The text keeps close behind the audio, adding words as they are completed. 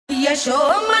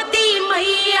यशोमती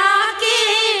मैया के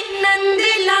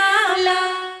नंदलाला।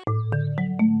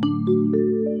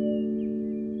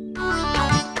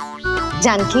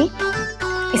 जानकी,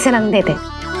 इसे रंग दे दे।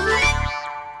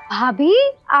 भाभी,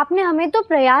 आपने हमें तो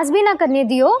प्रयास भी ना करने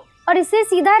दियो और इसे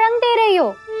सीधा रंग दे रही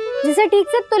हो, जिसे ठीक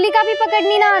से तुलिका भी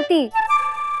पकड़नी ना आती।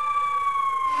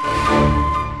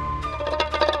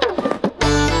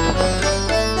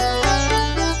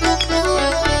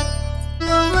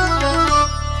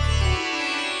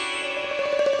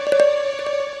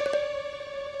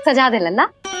 सजा दे लल्ला,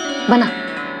 बना।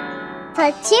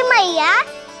 सच्ची मैया?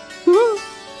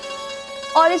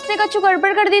 और इसने कछु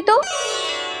गड़बड़ कर दी तो?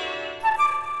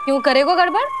 क्यों करेगो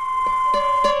गड़बड़?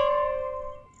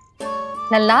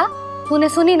 लल्ला, तूने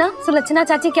सुनी ना सुलक्षणा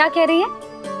चाची क्या कह रही है?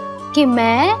 कि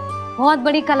मैं बहुत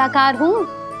बड़ी कलाकार हूँ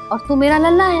और तू मेरा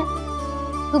लल्ला है।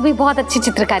 तू भी बहुत अच्छी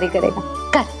चित्रकारी करेगा,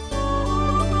 कर।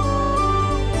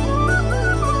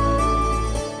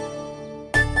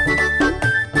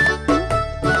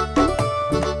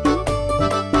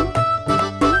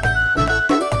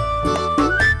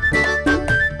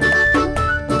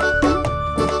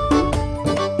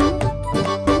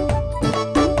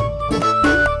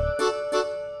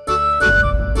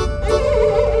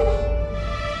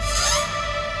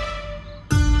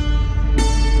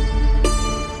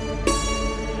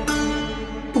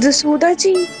 यशोदा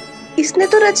जी, इसने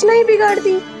तो रचना ही बिगाड़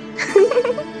दी।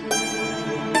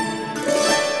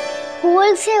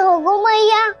 फूल से होगो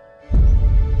मैया।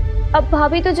 अब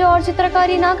भाभी तुझे और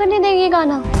चित्रकारी ना करने देगी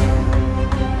गाना।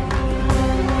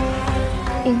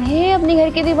 इन्हें अपने घर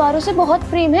की दीवारों से बहुत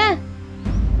प्रेम है।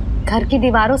 घर की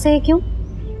दीवारों से क्यों?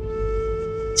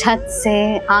 छत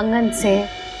से, आंगन से,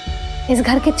 इस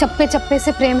घर के चप्पे चप्पे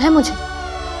से प्रेम है मुझे।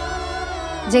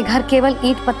 ये घर केवल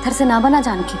ईंट पत्थर से ना बना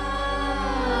जानकी।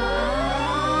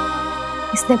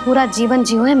 इसने पूरा जीवन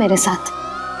जियो है मेरे साथ।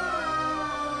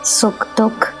 सुख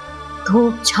दुख,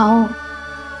 धूप छांव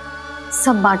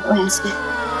सब बांटो है इसने।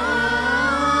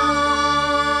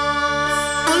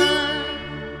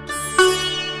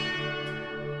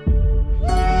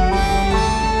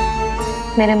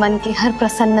 मेरे मन की हर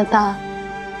प्रसन्नता,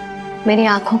 मेरी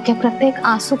आंखों के प्रत्येक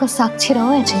आंसू का साक्षी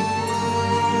रहो है जी।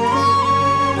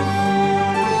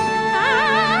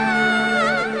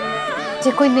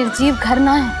 ये कोई निर्जीव घर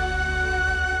ना है,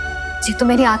 ये तो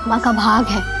मेरी आत्मा का भाग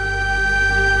है।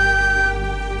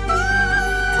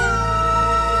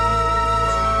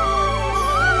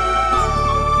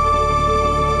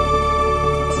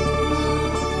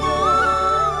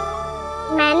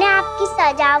 मैंने आपकी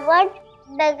सजावट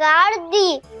बिगाड़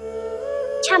दी,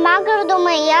 क्षमा कर दो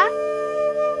मैया।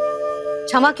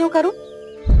 क्षमा क्यों करूं?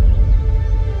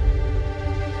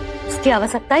 उसकी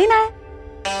आवश्यकता ही ना है।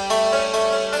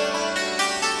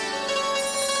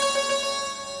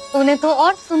 तूने तो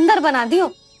और सुंदर बना दियो।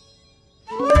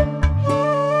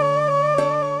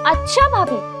 अच्छा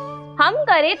भाभी, हम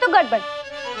करे तो गड़बड़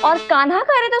और कान्हा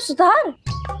करे तो सुधार।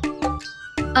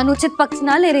 अनुचित पक्ष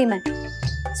ना ले रही मैं,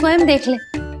 स्वयं देख ले।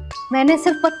 मैंने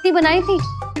सिर्फ पत्ती बनाई थी,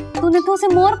 तूने तो उसे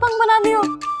मोर पंख बना दियो।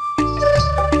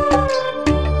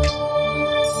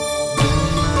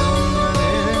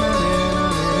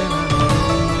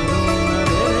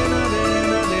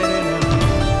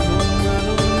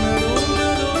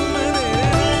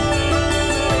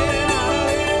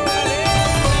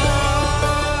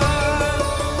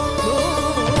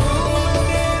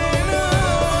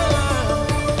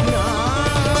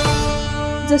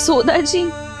 यशोदा जी,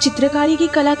 चित्रकारी की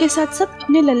कला के साथ साथ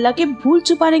अपने लल्ला के भूल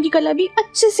छुपाने की कला भी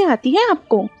अच्छे से आती है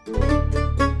आपको।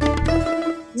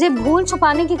 ये भूल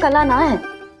छुपाने की कला ना है,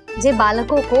 ये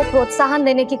बालकों को प्रोत्साहन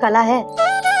देने की कला है।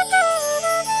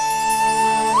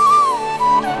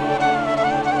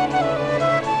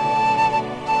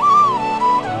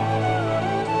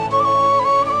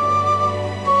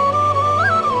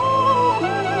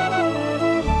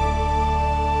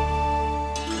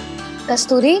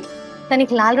 कस्तूरी,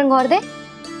 तनिक लाल रंग और दे।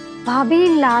 भाभी,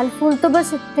 लाल फूल तो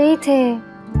बस इतने ही थे।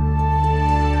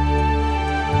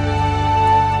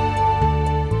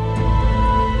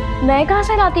 मैं कहाँ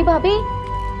से लाती भाभी?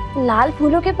 लाल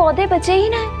फूलों के पौधे बचे ही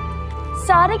ना,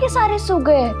 सारे के सारे सूख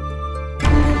गए।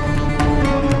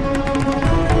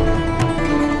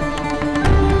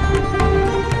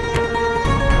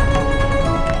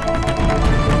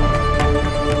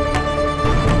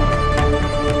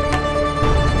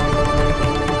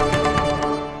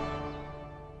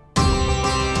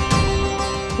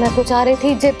 मैं तो चाह रही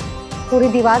थी जे पूरी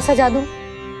दीवार सजा दूं,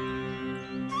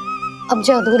 अब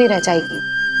जो अधूरी रह जाएगी।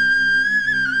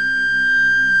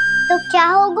 तो क्या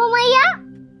होगा मैया?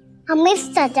 हम इस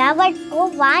सजावट को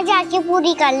वहाँ जाके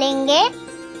पूरी कर लेंगे,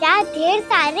 जहाँ ढेर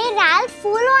सारे लाल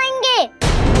फूल होंगे।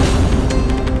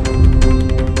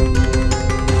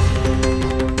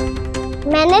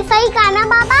 मैंने सही कहा ना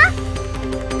बाबा?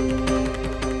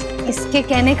 इसके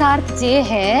कहने का अर्थ ये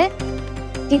है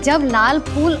कि जब लाल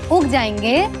फूल उग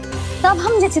जाएंगे तब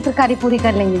हम ये चित्रकारी पूरी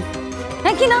कर लेंगे,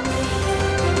 है कि ना?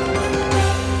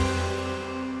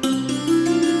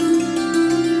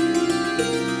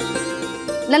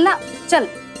 लल्ला चल,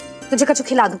 तुझे कछु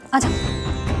खिला दूं, आजा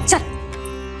चल,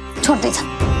 छोड़ दे जा,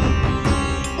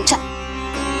 चल।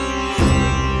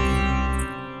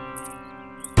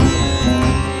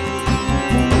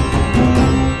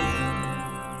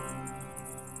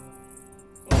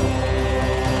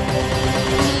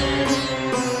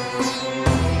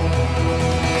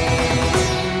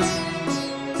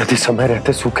 यदि समय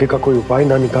रहते सूखे का कोई उपाय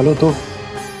ना निकालो तो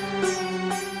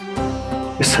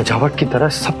इस सजावट की तरह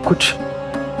सब कुछ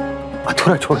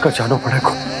अधूरा छोड़कर जाना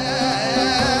पड़ेगा।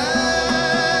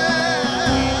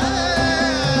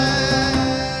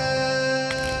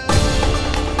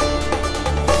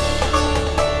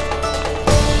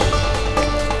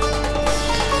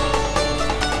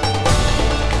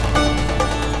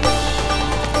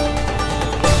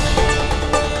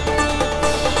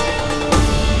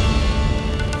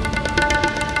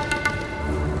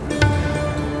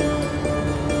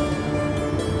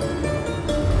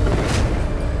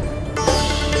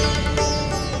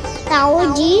 ताऊ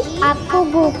जी, आपको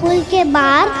गोकुल के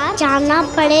बाहर जाना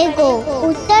पड़ेगा,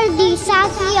 उत्तर दिशा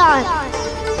की ओर।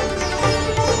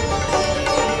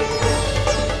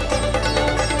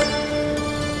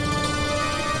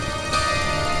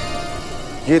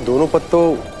 ये दोनों पथ तो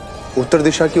उत्तर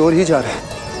दिशा की ओर ही जा रहे हैं,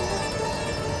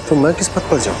 तो मैं किस पथ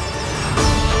पर जाऊं?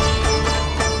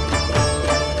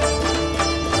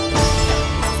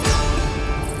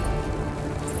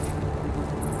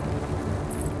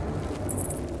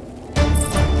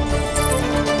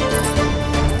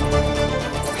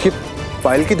 ये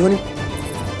पायल की ध्वनि,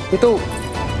 ये तो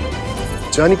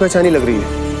जानी पहचानी लग रही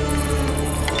है।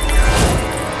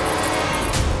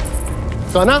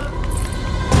 कान्हा,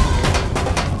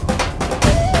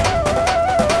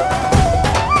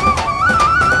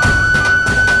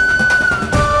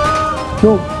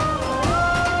 क्यों?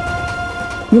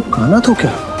 ये कान्हा तो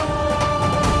क्या?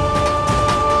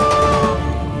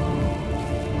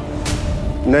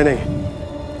 नहीं नहीं,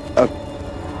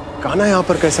 कान्हा यहां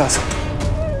पर कैसे आ सकता?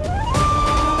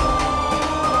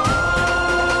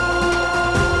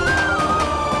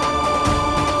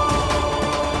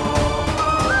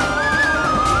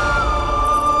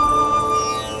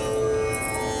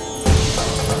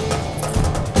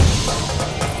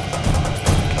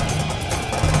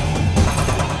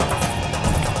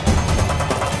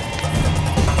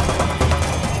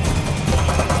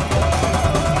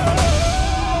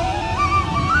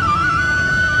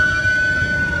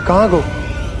 कहाँ गो?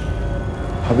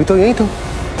 अभी तो यही तो।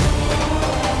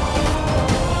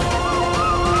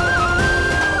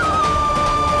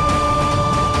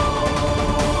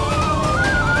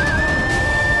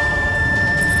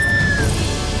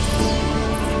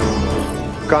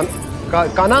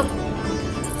 कान्हा,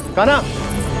 कान्हा,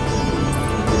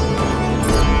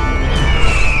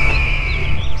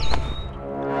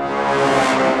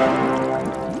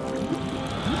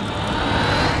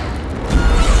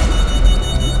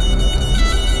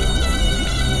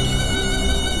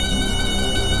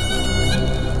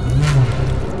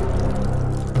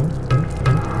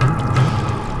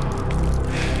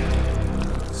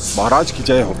 महाराज की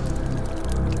जय हो।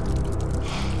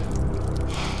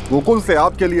 गोकुल से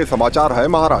आपके लिए समाचार है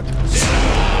महाराज।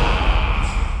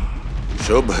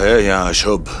 शुभ है या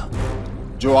अशुभ?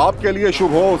 जो आपके लिए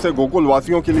शुभ हो उसे गोकुल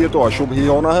वासियों के लिए तो अशुभ ही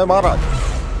होना है महाराज।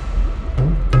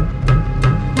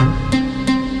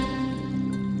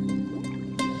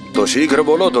 तो शीघ्र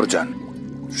बोलो दुर्जन,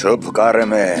 शुभ कार्य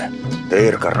में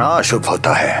देर करना अशुभ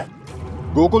होता है।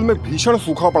 गोकुल में भीषण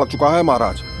सूखा पड़ चुका है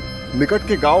महाराज। निकट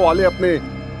के गांव वाले अपने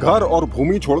घर और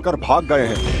भूमि छोड़कर भाग गए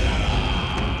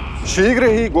हैं। शीघ्र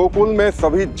ही गोकुल में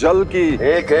सभी जल की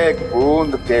एक एक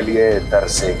बूंद के लिए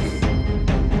तरसेगी।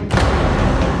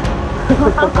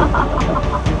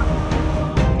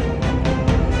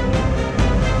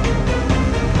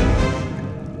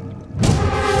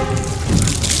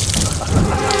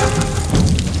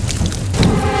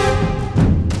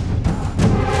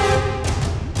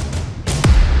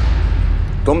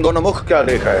 तुम दोनों मुख क्या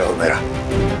देख रहे हो मेरा?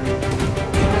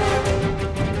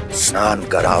 स्नान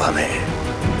कराओ हमें।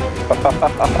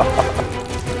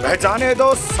 पहचाने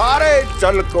दो सारे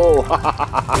जल को।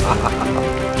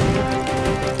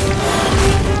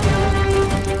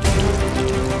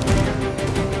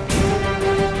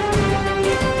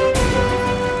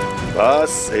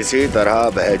 बस इसी तरह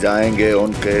बह जाएंगे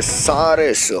उनके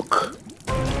सारे सुख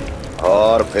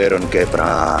और फिर उनके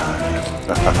प्राण।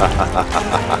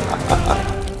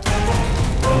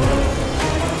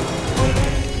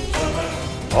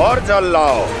 और जल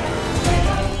लाओ।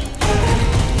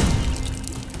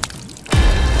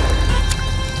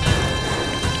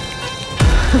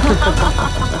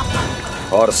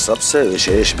 और सबसे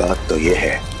विशेष बात तो ये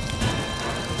है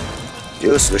कि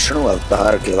उस विष्णु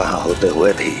अवतार के वहां होते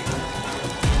हुए भी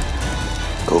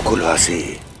गोकुलवासी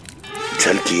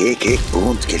जल की एक एक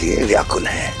बूंद के लिए व्याकुल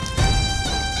हैं।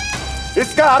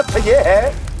 इसका अर्थ ये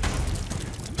है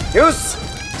कि उस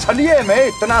छलिए में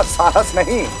इतना साहस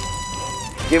नहीं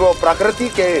कि वो प्रकृति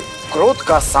के क्रोध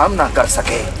का सामना कर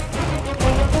सके।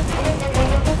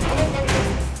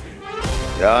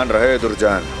 ध्यान रहे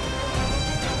दुर्जन,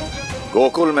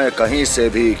 गोकुल में कहीं से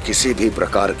भी किसी भी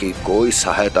प्रकार की कोई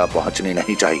सहायता पहुंचनी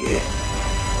नहीं चाहिए।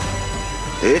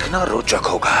 देखना रोचक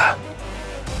होगा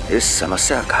इस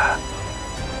समस्या का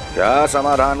क्या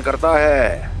समाधान करता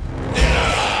है।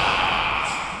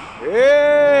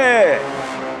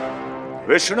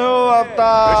 विष्णु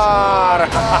अवतार।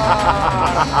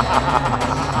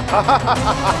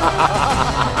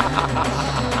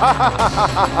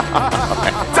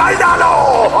 चल डालो,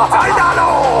 चल डालो।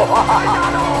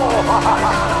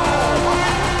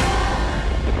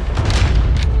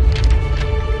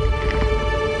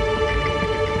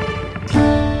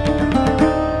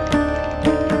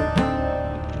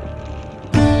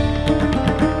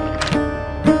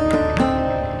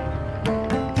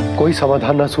 कोई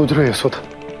समाधान ना सूझ रहे यशोदा।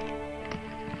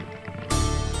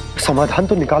 समाधान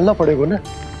तो निकालना पड़ेगा ना,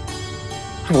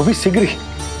 वो भी शीघ्र ही।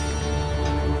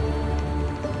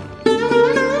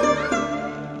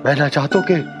 मैं ना चाहता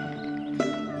कि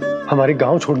हमारे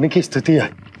गांव छोड़ने की स्थिति आए।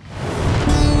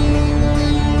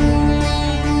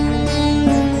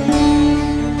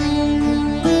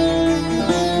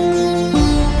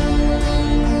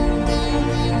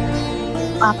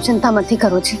 आप चिंता मत ही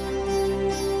करो जी,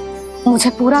 मुझे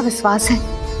पूरा विश्वास है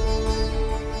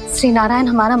श्री नारायण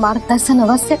हमारा मार्गदर्शन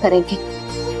अवश्य करेंगे।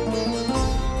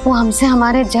 वो हमसे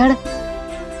हमारे जड़,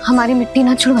 हमारी मिट्टी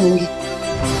न छुड़वाएंगे।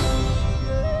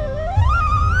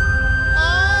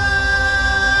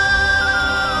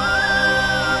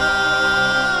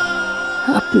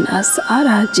 अपना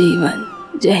सारा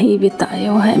जीवन यही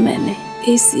बिताया है मैंने,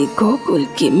 इसी गोकुल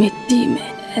की मिट्टी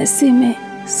में। ऐसे में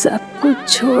सब कुछ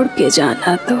छोड़ के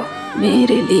जाना तो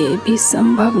मेरे लिए भी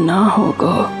संभव ना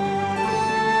होगा।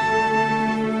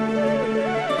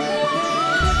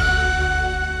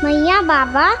 मैया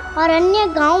बाबा और अन्य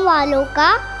गांव वालों का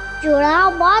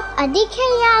जुड़ाव बहुत अधिक है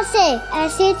यहाँ से।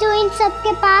 ऐसे तो इन सब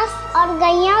के पास और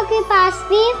गैया के पास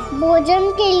भी भोजन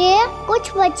के लिए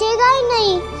कुछ बचेगा ही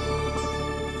नहीं।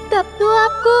 तब तो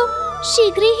आपको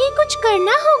शीघ्र ही कुछ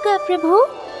करना होगा प्रभु।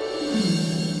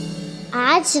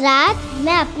 आज रात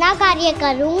मैं अपना कार्य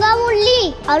करूँगा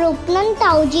मुरली, और उपनंद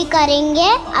ताऊ जी करेंगे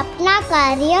अपना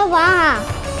कार्य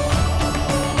वहाँ।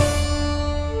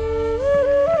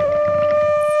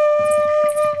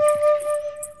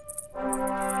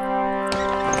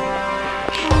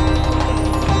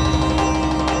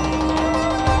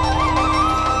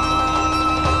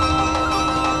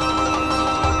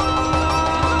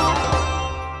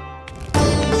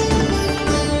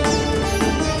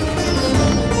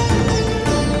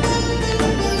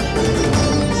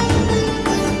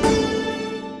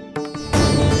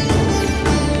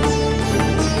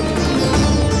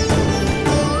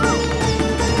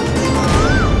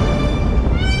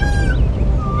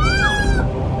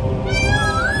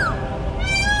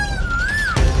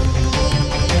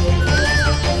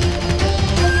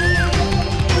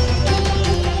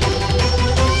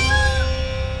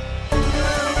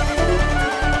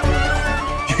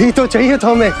 यही तो चाहिए था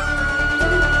हमें।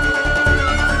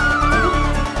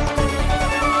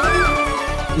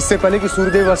 इससे पहले कि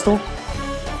सूर्यदेव वस्तु,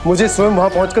 मुझे स्वयं वहां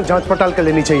पहुंचकर जांच पड़ताल कर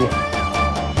लेनी चाहिए।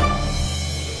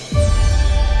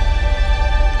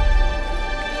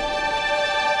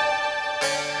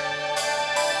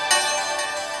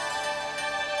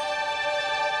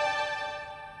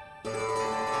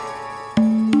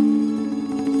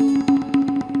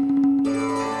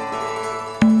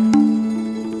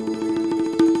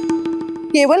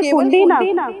 केवल कुंडी ना,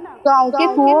 गांव के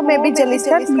कुओं में भी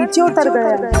जलस्तर नीचे उतर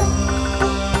गया।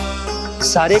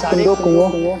 सारे कुंडों,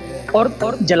 कुओं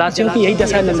और जलाशयों की यही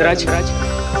दशा है नंदराज।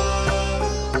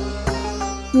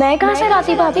 मैं कहाँ से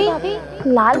लाती भाभी?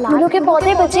 लाल फूलों के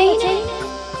पौधे बचे ही नहीं,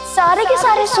 सारे के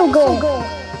सारे सूख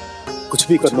गए। कुछ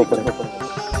भी करना पड़ेगा,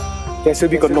 कैसे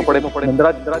भी करना पड़ेगा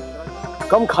नंदराज।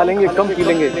 कम खा लेंगे, कम पी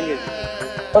लेंगे,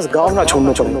 बस गांव ना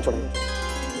छोड़ना चाहिए।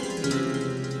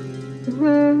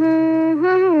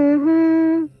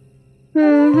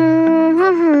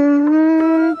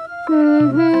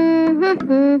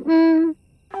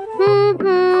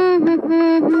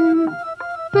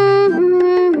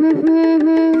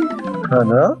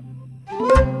 ना?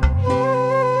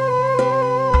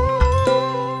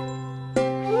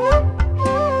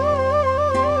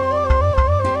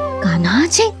 कान्हा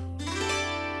जी,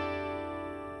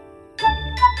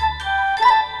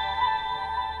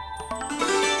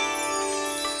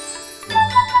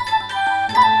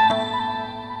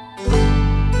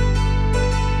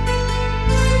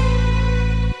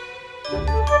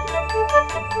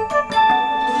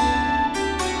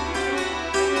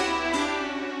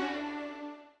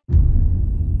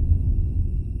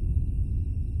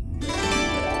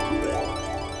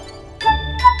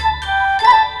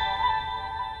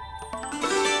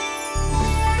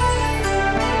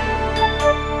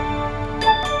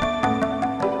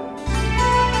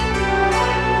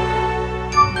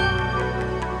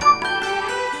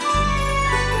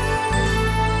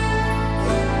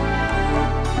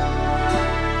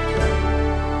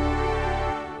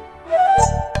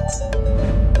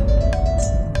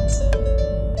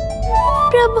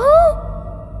 प्रभु,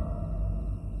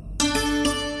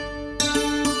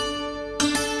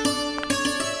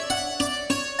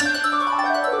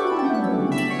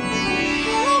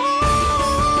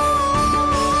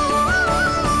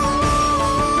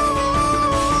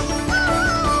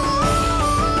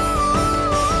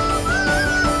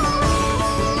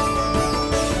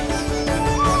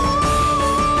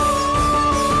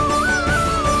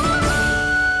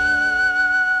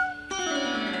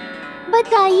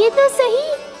 बताइए तो सही,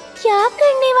 क्या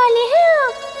करने वाले हैं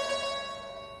आप?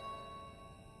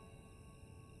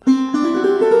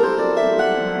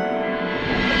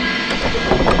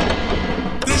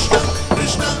 कृष्णा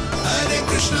कृष्णा हरे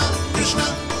कृष्णा कृष्णा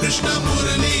कृष्णा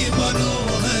मुरली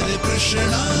मनोहर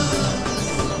कृष्णा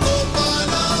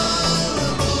गोपाला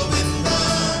गोविंदा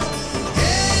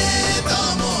हे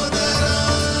दामोदरा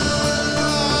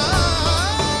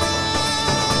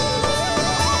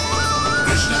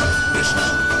कृष्णा कृष्णा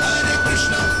हरे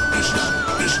कृष्णा कृष्णा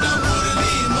कृष्णा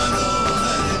मुरली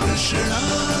मनोहर कृष्णा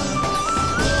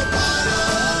गोपाला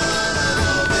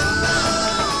गोविंदा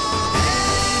हे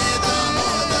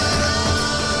दामोदरा।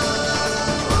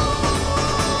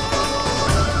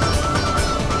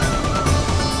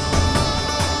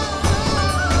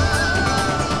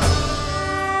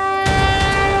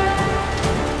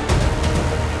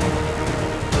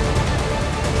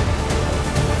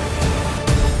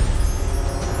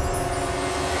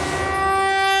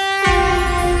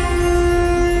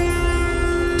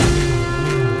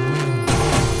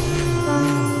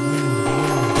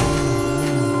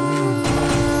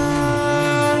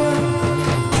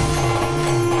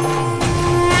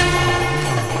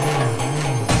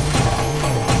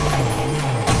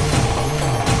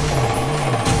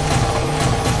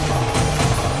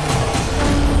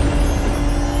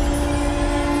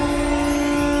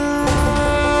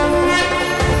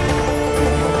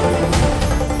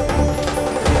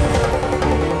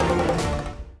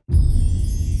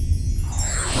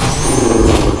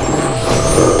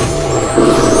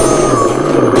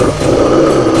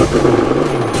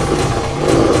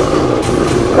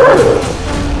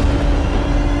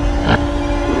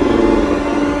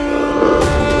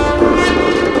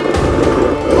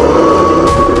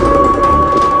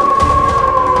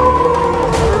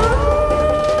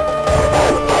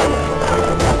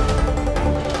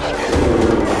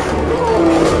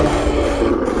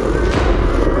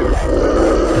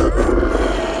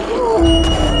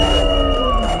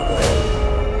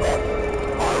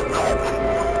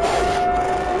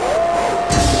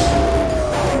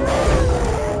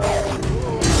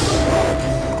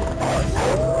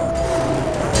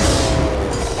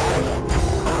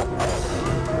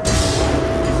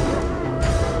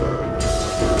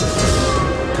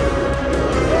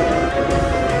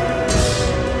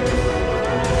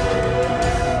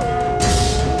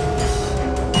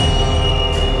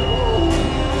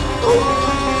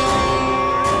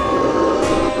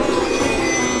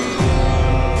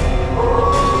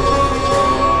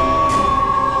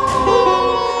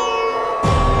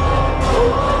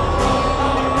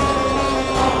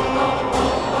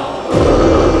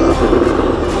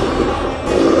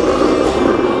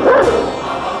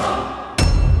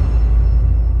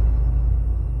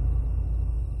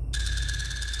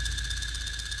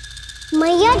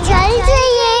 मैया जल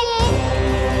चाहिए।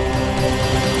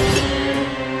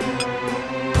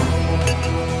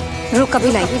 रुक,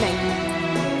 अभी लाई।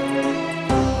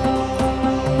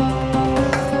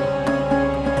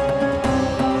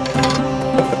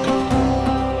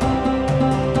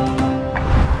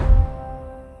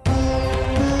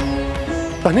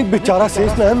 तनिक बेचारा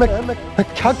शेष न है, मैं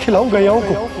क्या खिलाऊं गैयाओं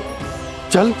को?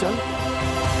 चल चल।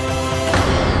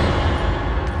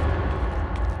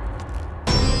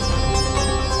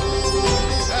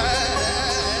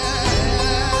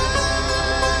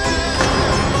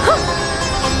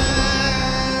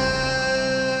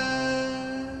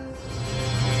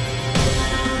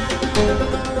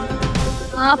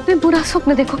 आपने बुरा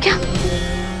स्वप्न देखो क्या?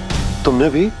 तुमने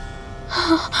भी?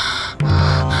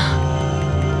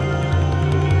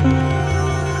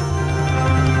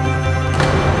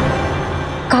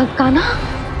 काना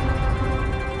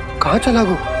कहाँ चला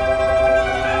गो?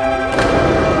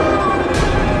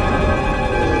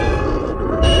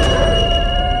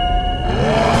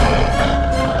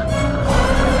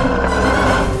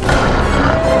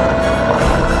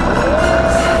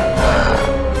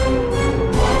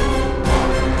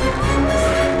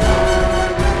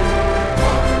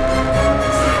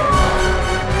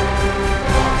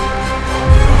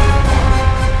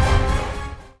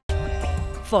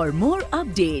 For more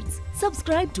updates,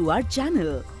 subscribe to our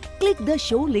channel, click the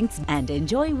show links and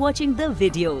enjoy watching the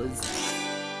videos.